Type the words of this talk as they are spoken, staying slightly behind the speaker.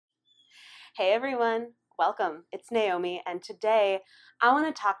Hey everyone, welcome. It's Naomi, and today I want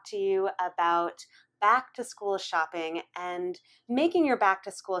to talk to you about back to school shopping and making your back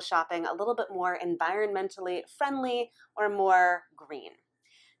to school shopping a little bit more environmentally friendly or more green.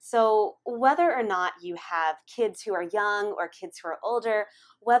 So, whether or not you have kids who are young or kids who are older,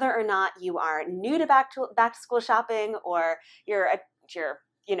 whether or not you are new to back to school shopping or you're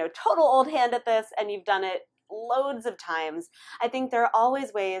total old hand at this and you've done it loads of times, I think there are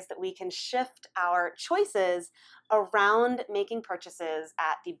always ways that we can shift our choices around making purchases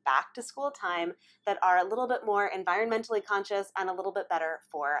at the back to school time that are a little bit more environmentally conscious and a little bit better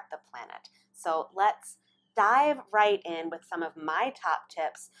for the planet. So let's dive right in with some of my top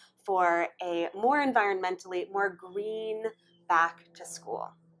tips for a more environmentally, more green back to school.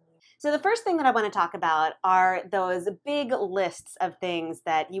 So the first thing that I want to talk about are those big lists of things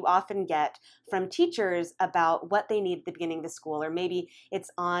that you often get from teachers about what they need at the beginning of the school, or maybe it's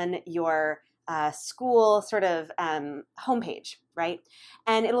on your school sort of homepage, right?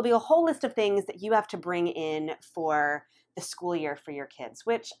 And it'll be a whole list of things that you have to bring in for the school year for your kids,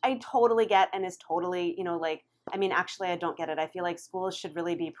 which I totally get and is totally, actually, I don't get it. I feel like schools should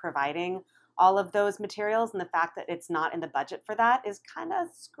really be providing all of those materials, and the fact that it's not in the budget for that is kind of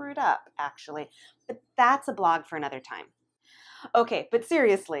screwed up, actually. But that's a blog for another time. Okay, but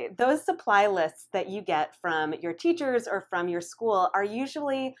seriously, those supply lists that you get from your teachers or from your school are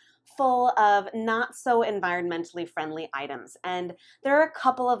usually full of not so environmentally friendly items. And there are a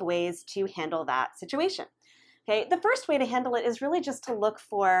couple of ways to handle that situation. Okay, the first way to handle it is really just to look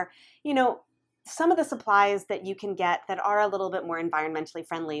for, some of the supplies that you can get that are a little bit more environmentally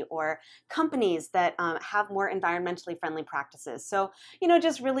friendly, or companies that have more environmentally friendly practices. So,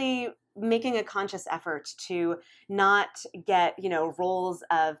 just really making a conscious effort to not get, rolls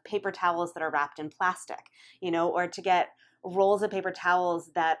of paper towels that are wrapped in plastic, or to get rolls of paper towels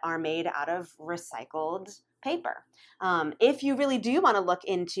that are made out of recycled paper. If you really do want to look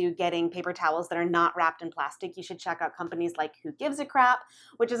into getting paper towels that are not wrapped in plastic, you should check out companies like Who Gives a Crap,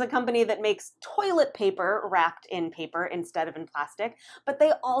 which is a company that makes toilet paper wrapped in paper instead of in plastic. But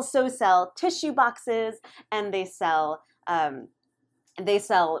they also sell tissue boxes, and they sell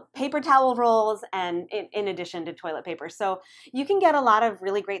paper towel rolls, and in addition to toilet paper. So you can get a lot of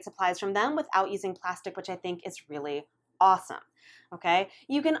really great supplies from them without using plastic, which I think is really awesome. Okay,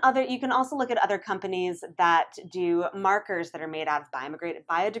 you can also look at other companies that do markers that are made out of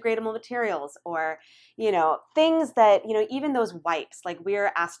biodegradable materials, or things that even those wipes. Like,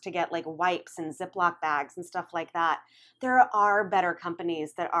 we're asked to get like wipes and Ziploc bags and stuff like that. There are better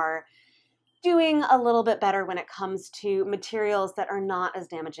companies that are doing a little bit better when it comes to materials that are not as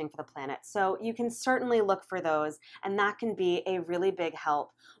damaging for the planet. So you can certainly look for those, and that can be a really big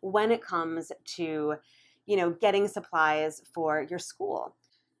help when it comes to getting supplies for your school.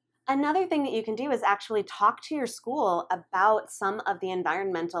 Another thing that you can do is actually talk to your school about some of the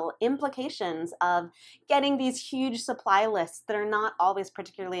environmental implications of getting these huge supply lists that are not always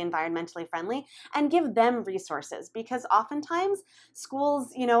particularly environmentally friendly, and give them resources, because oftentimes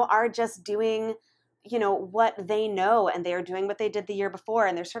schools, are just doing what they know, and they are doing what they did the year before,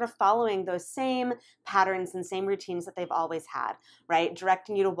 and they're sort of following those same patterns and same routines that they've always had, right?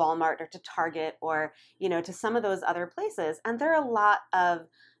 Directing you to Walmart or to Target, or to some of those other places. And there are a lot of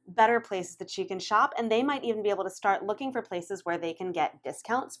better places that you can shop, and they might even be able to start looking for places where they can get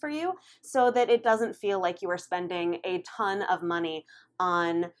discounts for you, so that it doesn't feel like you are spending a ton of money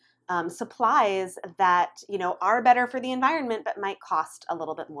on supplies that are better for the environment but might cost a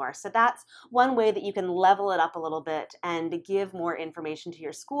little bit more. So that's one way that you can level it up a little bit and give more information to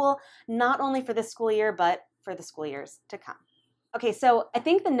your school, not only for this school year but for the school years to come. Okay, so I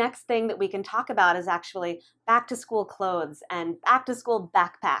think the next thing that we can talk about is actually back to school clothes and back to school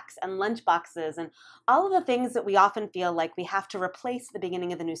backpacks and lunch boxes and all of the things that we often feel like we have to replace at the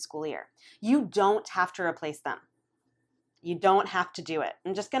beginning of the new school year. You don't have to replace them. You don't have to do it.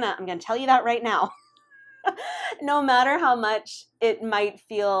 I'm gonna tell you that right now. No matter how much it might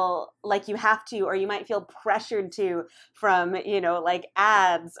feel like you have to, or you might feel pressured to, from, like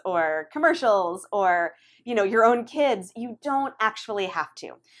ads or commercials, or, your own kids, you don't actually have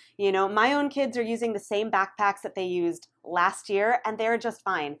to. My own kids are using the same backpacks that they used last year, and they're just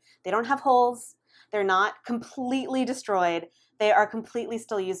fine. They don't have holes. They're not completely destroyed. They are completely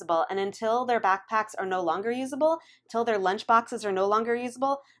still usable. And until their backpacks are no longer usable, until their lunch boxes are no longer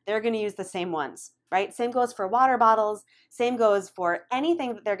usable, they're going to use the same ones, right? Same goes for water bottles. Same goes for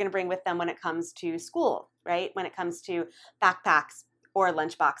anything that they're going to bring with them when it comes to school, right? When it comes to backpacks or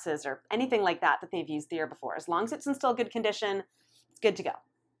lunch boxes or anything like that that they've used the year before. As long as it's in still good condition, it's good to go,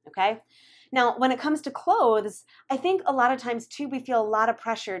 okay? Now, when it comes to clothes, I think a lot of times too, we feel a lot of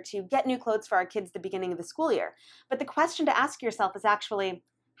pressure to get new clothes for our kids at the beginning of the school year. But the question to ask yourself is actually,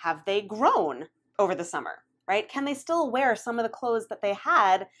 have they grown over the summer, right? Can they still wear some of the clothes that they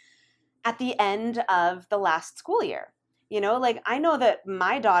had at the end of the last school year? Like I know that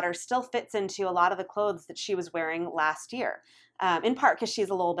my daughter still fits into a lot of the clothes that she was wearing last year. In part because she's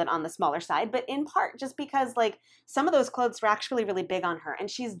a little bit on the smaller side, but in part just because like some of those clothes were actually really big on her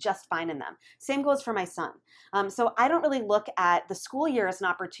and she's just fine in them. Same goes for my son. So I don't really look at the school year as an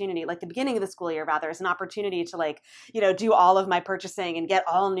opportunity, like the beginning of the school year rather, as an opportunity to like, do all of my purchasing and get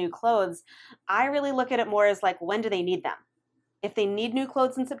all new clothes. I really look at it more as like, when do they need them? If they need new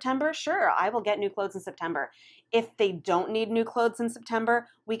clothes in September, sure, I will get new clothes in September. If they don't need new clothes in September,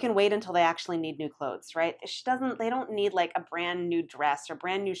 we can wait until they actually need new clothes, right? They don't need like a brand new dress or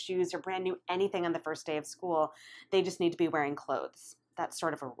brand new shoes or brand new anything on the first day of school. They just need to be wearing clothes. That's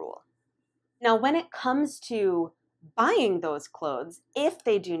sort of a rule. Now, when it comes to buying those clothes, if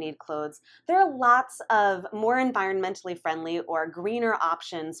they do need clothes, there are lots of more environmentally friendly or greener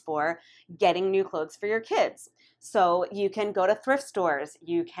options for getting new clothes for your kids. So you can go to thrift stores.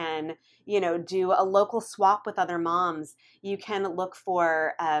 You can, do a local swap with other moms. You can look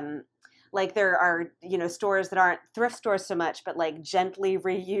for, like there are, stores that aren't thrift stores so much, but like gently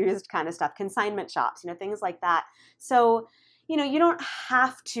reused kind of stuff, consignment shops, things like that. So you don't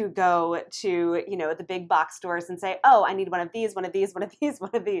have to go to, the big box stores and say, oh, I need one of these, one of these, one of these,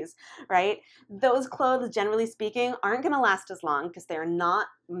 one of these, right? Those clothes, generally speaking, aren't going to last as long because they're not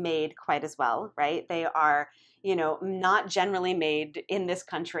made quite as well, right? They are, not generally made in this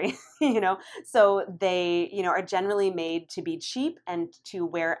country, so they, are generally made to be cheap and to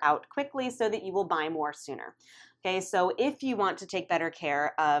wear out quickly so that you will buy more sooner. Okay, so if you want to take better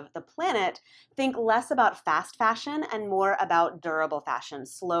care of the planet, think less about fast fashion and more about durable fashion,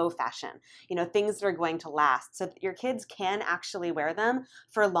 slow fashion, things that are going to last so that your kids can actually wear them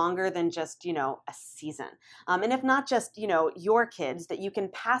for longer than just, a season. And if not just, your kids, that you can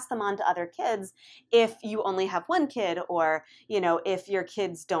pass them on to other kids if you only have one kid or, if your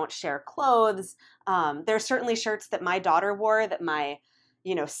kids don't share clothes. There's certainly shirts that my daughter wore that my,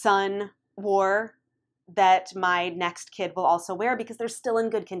 son wore that my next kid will also wear because they're still in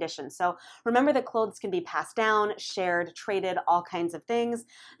good condition. So remember that clothes can be passed down, shared, traded, all kinds of things.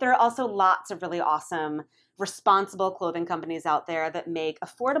 There are also lots of really awesome, responsible clothing companies out there that make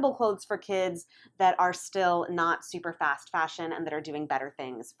affordable clothes for kids that are still not super fast fashion and that are doing better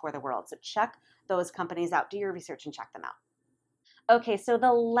things for the world. So check those companies out, do your research and check them out. Okay, so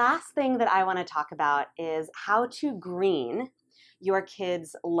the last thing that I want to talk about is how to green your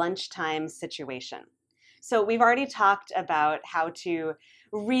kids' lunchtime situation. So we've already talked about how to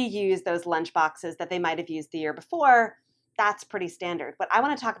reuse those lunch boxes that they might have used the year before. That's pretty standard. What I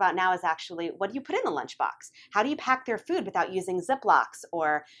want to talk about now is actually, what do you put in the lunchbox? How do you pack their food without using Ziplocs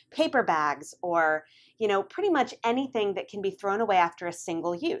or paper bags or, pretty much anything that can be thrown away after a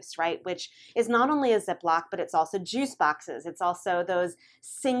single use, right? Which is not only a Ziploc, but it's also juice boxes. It's also those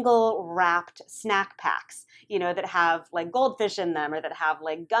single wrapped snack packs, that have like goldfish in them or that have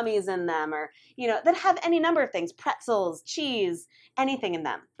like gummies in them or, that have any number of things, pretzels, cheese, anything in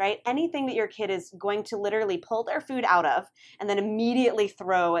them, right? Anything that your kid is going to literally pull their food out of and then immediately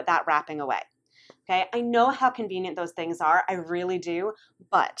throw that wrapping away. Okay, I know how convenient those things are. I really do,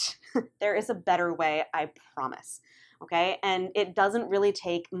 but there is a better way, I promise. Okay, and it doesn't really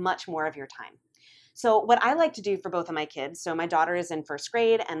take much more of your time. So what I like to do for both of my kids, so my daughter is in first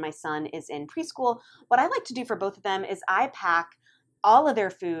grade and my son is in preschool, what I like to do for both of them is I pack all of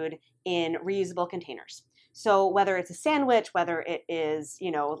their food in reusable containers. So whether it's a sandwich, whether it is,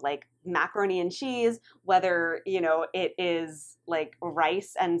 like macaroni and cheese, whether, it is like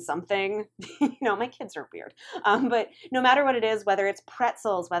rice and something, my kids are weird. But no matter what it is, whether it's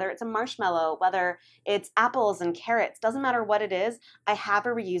pretzels, whether it's a marshmallow, whether it's apples and carrots, doesn't matter what it is, I have a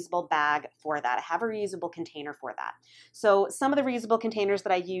reusable bag for that. I have a reusable container for that. So some of the reusable containers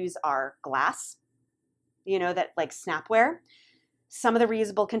that I use are glass, that like Snapware. Some of the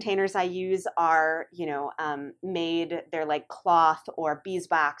reusable containers I use are, they're like cloth or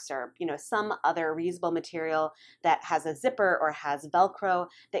beeswax or, some other reusable material that has a zipper or has Velcro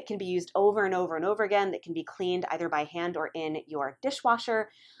that can be used over and over and over again, that can be cleaned either by hand or in your dishwasher.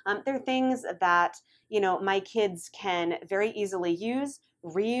 They're things that, my kids can very easily use,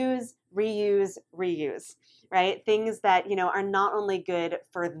 reuse, reuse, reuse, right? Things that, are not only good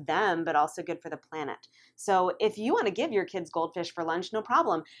for them, but also good for the planet. So if you want to give your kids goldfish for lunch, no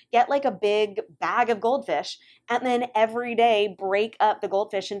problem. Get like a big bag of goldfish, and then every day break up the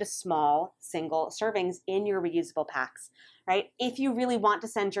goldfish into small single servings in your reusable packs, right? If you really want to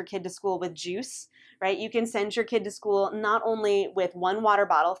send your kid to school with juice, right, you can send your kid to school not only with one water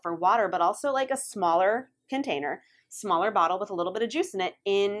bottle for water, but also like a smaller container, smaller bottle with a little bit of juice in it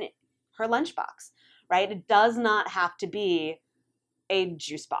in her lunchbox, right? It does not have to be a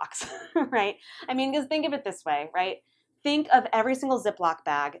juice box, right? I mean, because think of it this way, right? Think of every single Ziploc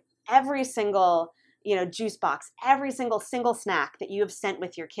bag, every single, juice box, every single snack that you have sent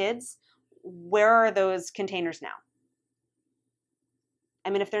with your kids. Where are those containers now? I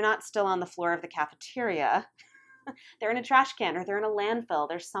mean, if they're not still on the floor of the cafeteria, they're in a trash can or they're in a landfill,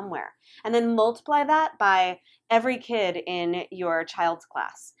 they're somewhere. And then multiply that by every kid in your child's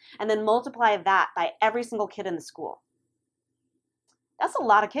class. And then multiply that by every single kid in the school. That's a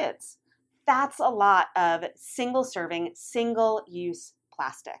lot of kids. That's a lot of single serving, single use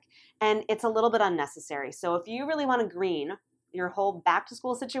plastic. And it's a little bit unnecessary. So if you really want to green your whole back to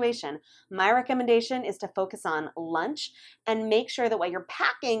school situation, my recommendation is to focus on lunch and make sure that what you're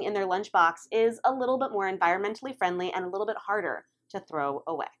packing in their lunchbox is a little bit more environmentally friendly and a little bit harder to throw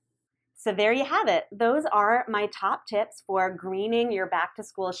away. So there you have it. Those are my top tips for greening your back to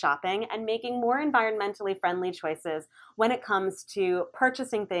school shopping and making more environmentally friendly choices when it comes to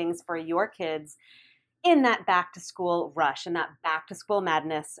purchasing things for your kids in that back to school rush and that back to school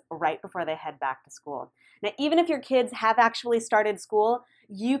madness right before they head back to school. Now, even if your kids have actually started school,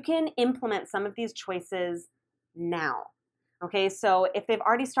 you can implement some of these choices now. Okay, so if they've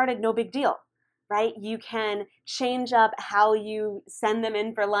already started, no big deal, right? You can change up how you send them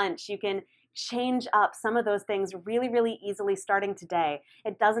in for lunch. You can change up some of those things really, really easily starting today.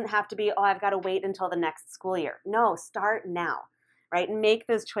 It doesn't have to be, oh, I've got to wait until the next school year. No, start now, right? Make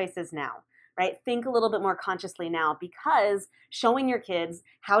those choices now. Right? Think a little bit more consciously now, because showing your kids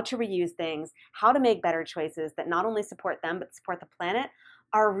how to reuse things, how to make better choices that not only support them, but support the planet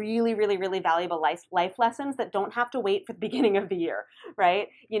are really, really, really valuable life lessons that don't have to wait for the beginning of the year, right?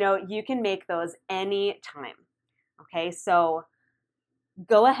 You can make those any time. Okay, so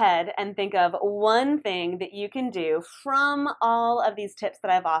go ahead and think of one thing that you can do from all of these tips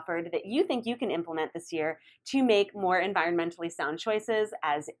that I've offered that you think you can implement this year to make more environmentally sound choices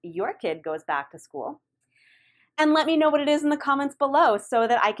as your kid goes back to school. And let me know what it is in the comments below so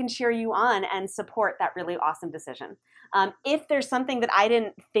that I can cheer you on and support that really awesome decision. If there's something that I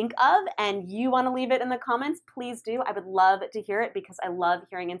didn't think of and you want to leave it in the comments, please do. I would love to hear it because I love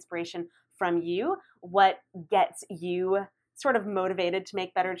hearing inspiration from you, what gets you sort of motivated to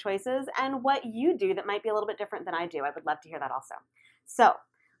make better choices, and what you do that might be a little bit different than I do. I would love to hear that also. So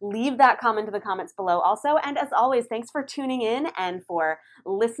leave that comment in the comments below also. And as always, thanks for tuning in and for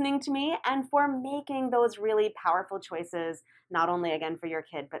listening to me and for making those really powerful choices, not only again for your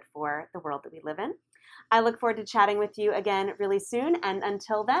kid, but for the world that we live in. I look forward to chatting with you again really soon. And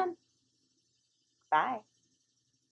until then, bye.